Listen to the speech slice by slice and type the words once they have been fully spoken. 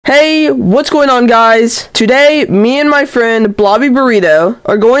Hey, what's going on, guys? Today, me and my friend Blobby Burrito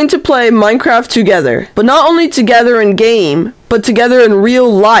are going to play Minecraft together. But not only together in game, but together in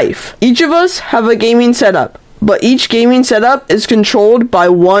real life. Each of us have a gaming setup, but each gaming setup is controlled by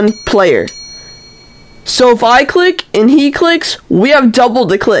one player. So if I click and he clicks, we have double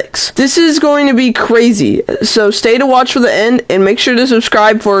the clicks. This is going to be crazy, so stay to watch for the end and make sure to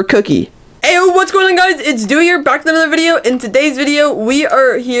subscribe for a cookie. Hey, what's going on, guys? It's Dewey here, back with another video. In today's video, we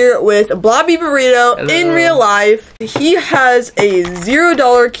are here with Blobby Burrito. Hello. In real life. He has a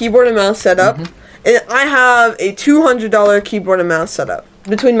 $0 keyboard and mouse setup, and I have a $200 keyboard and mouse setup.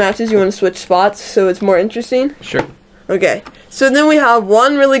 Between matches, you want to switch spots so it's more interesting? Sure. Okay, so then we have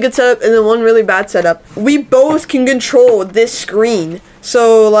one really good setup and then one really bad setup. We both can control this screen.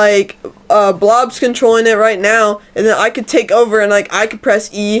 So, like, Blob's controlling it right now, and then I could take over and, like, I could press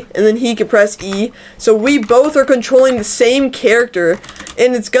E, and then he could press E. So we both are controlling the same character,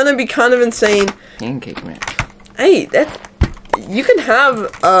 and it's gonna be kind of insane. Pancake man. Hey, you can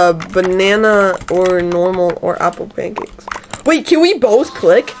have banana or normal or apple pancakes. Wait, can we both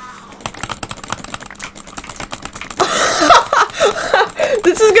click?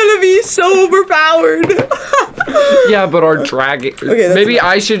 This is gonna be so overpowered. Yeah, but our dragging. Okay, maybe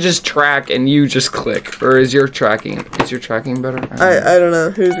I should just track and you just click, or is your tracking better? I don't know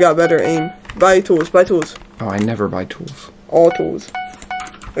who's got better aim. Buy tools. Oh, I never buy tools. All tools.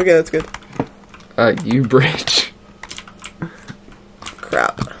 Okay, that's good. You bridge.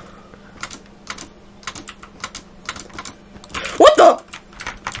 Crap. What the?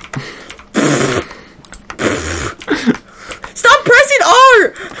 Stop pressing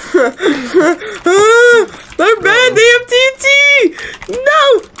R! They're bad, they have TNT!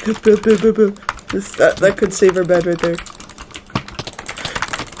 No! That could save our bed right there.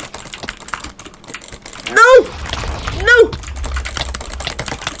 No! No!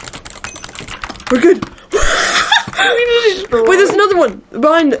 We're good. Wait, there's another one!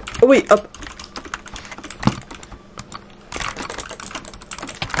 Behind. Oh, wait, up.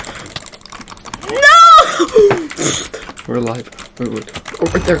 We're alive. Wait. Oh,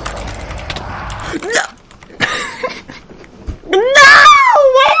 right there. No! No!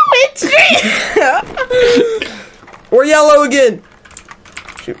 Why with me? We're yellow again.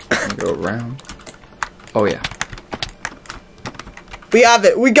 Shoot. Go around. Oh, yeah. We have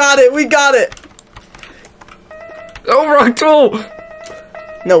it. We got it. Oh, rock tool!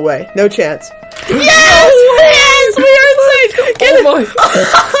 No way. No chance. Yes! Yes! We are inside! Get it!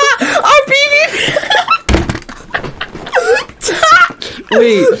 Our PvP!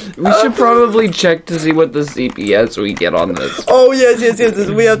 Wait, we should probably check to see what the CPS we get on this. Oh, yes.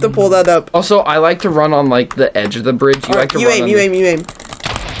 We have to pull that up. Also, I like to run on, like, the edge of the bridge. You like to run you aim.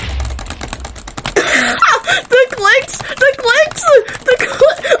 The clicks!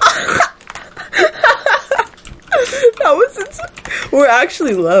 That was insane. We're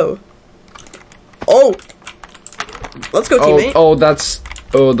actually low. Oh! Let's go, teammate. Oh, that's...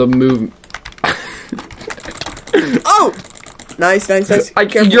 Oh, the move... Oh! Nice.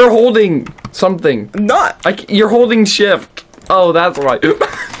 You're holding something. I'm not. You're holding shift. Oh, that's why. Go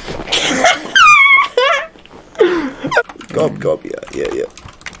up. Yeah.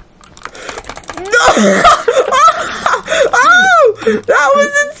 No! Oh! That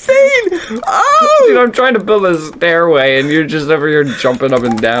was insane! Oh! Dude, I'm trying to build a stairway, and you're just over here jumping up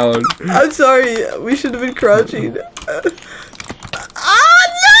and down. I'm sorry. We should have been crouching. No!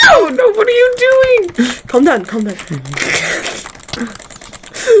 No, what are you doing? Calm down. Bro,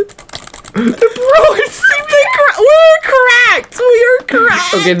 we're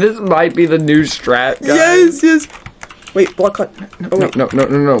cracked. Okay, this might be the new strat, guys. Yes. Wait, block cut.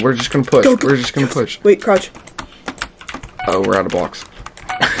 No. We're just gonna push. Go. We're just gonna push. Wait, crouch. Oh, we're out of blocks.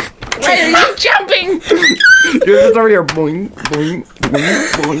 Why are you jumping? Dude, it's over here. Boing, boing,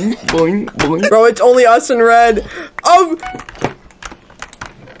 boing, boing, boing. Bro, it's only us in red. Oh!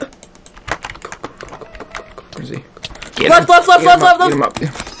 Where is he? Left. Get him up.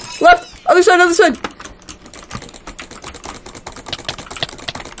 Left. Other side.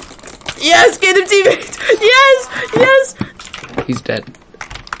 Yes, get him, teammate. Yes. He's dead.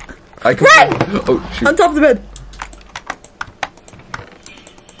 I can. Red! Oh, shoot. On top of the bed.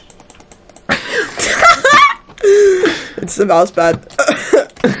 It's the mouse pad.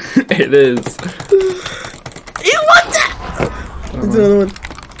 It is. You want that? There's another one.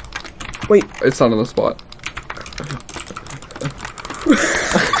 Wait. It's not on the spot.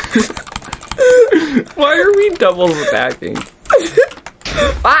 Why are we double stacking?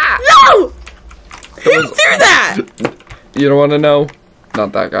 Ah! No! Who threw that? You don't want to know?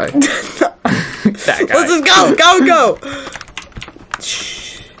 Not that guy. That guy. Let's just go!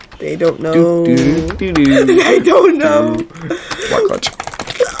 They don't know. They don't know. Black clutch.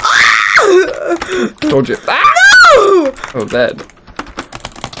 Told you. No! Oh, dead.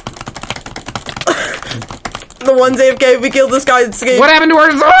 The one's AFK. We killed this guy. What happened to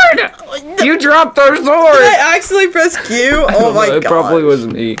our sword? You dropped our sword. Did I actually press Q? Oh my god. It probably was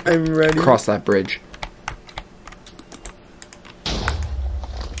me. I'm ready. Cross that bridge.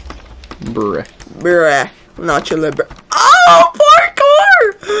 Bruh. Bruh. Not your liber. Oh, parkour!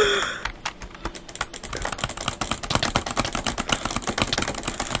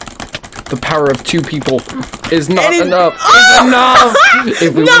 The power of 2 people is not And enough. Oh! It's enough.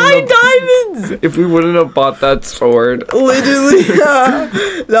 If we 9 wouldn't have- diamonds! If we wouldn't have bought that sword. Literally,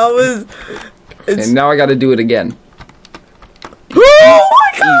 that was. And now I gotta do it again. Oh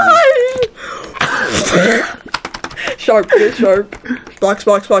my god! Sharp, get sharp. Box.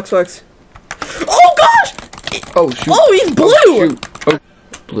 Oh gosh! Oh shoot. Oh, he's blue! Oh, shoot. Oh,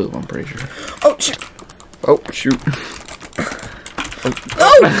 blue, I'm pretty sure. Oh shoot! Oh, shoot.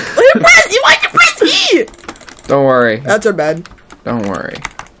 Oh! Why'd you press E? Don't worry. That's our bad. Don't worry.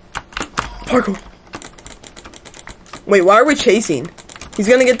 Parkour. Wait, why are we chasing? He's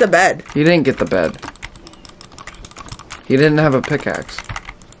gonna get the bed. He didn't get the bed. He didn't have a pickaxe.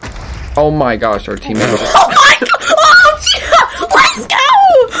 Oh my gosh, our teammate. Oh my god! Oh, let's go!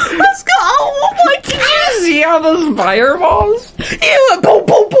 Let's go! Oh my god! Did you see all those fireballs? Yeah, boom,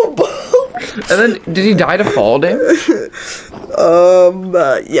 boom, boom, boom. And then, did he die to fall damage?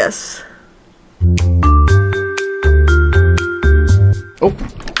 Yes. Oh.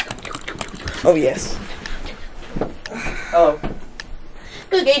 Oh, yes. Oh.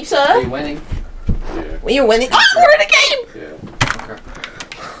 Good game, sir. Are you winning? Well, you're winning. Oh, we're in a game! Yeah.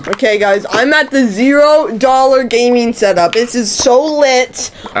 Okay, guys, I'm at the $0 gaming setup. This is so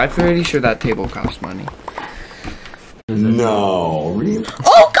lit. I'm pretty sure that table costs money. No, really?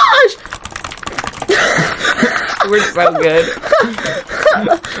 Oh, gosh! We're so good.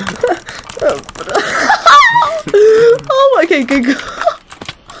 Oh, okay, good.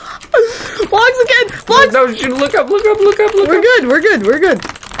 Vlogs again! Vlogs! No, shoot, look up. We're good.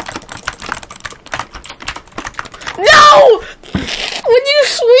 No! When you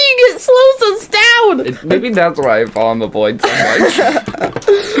swing, it slows us down! Maybe that's why I fall in the void so much.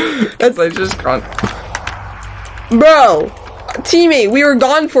 That's I just can't. Bro! Teammate, we were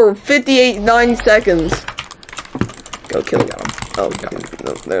gone for 9 seconds. Go kill them. Oh,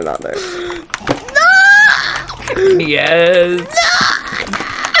 no, they're not there. Yes.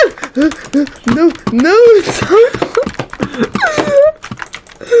 No,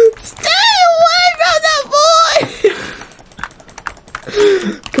 stay away from that boy!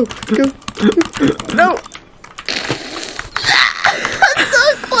 Go. No! That's so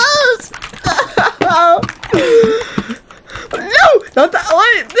close! No! Not that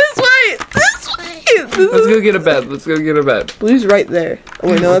way! This way! Let's go get a bed. Blue's right there. Oh,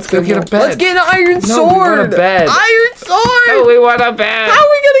 wait, no, let's go get a bed. Let's get an iron No, sword! we want a bed. Iron sword! No, we want a bed. How are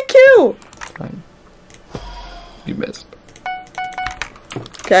we gonna kill? Fine. You missed.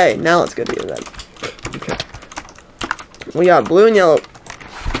 Okay, now let's go to the bed. Okay. We got blue and yellow.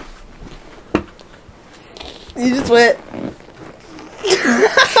 You just went.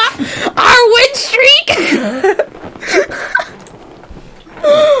 Our win streak!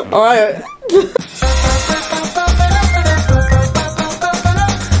 Alright.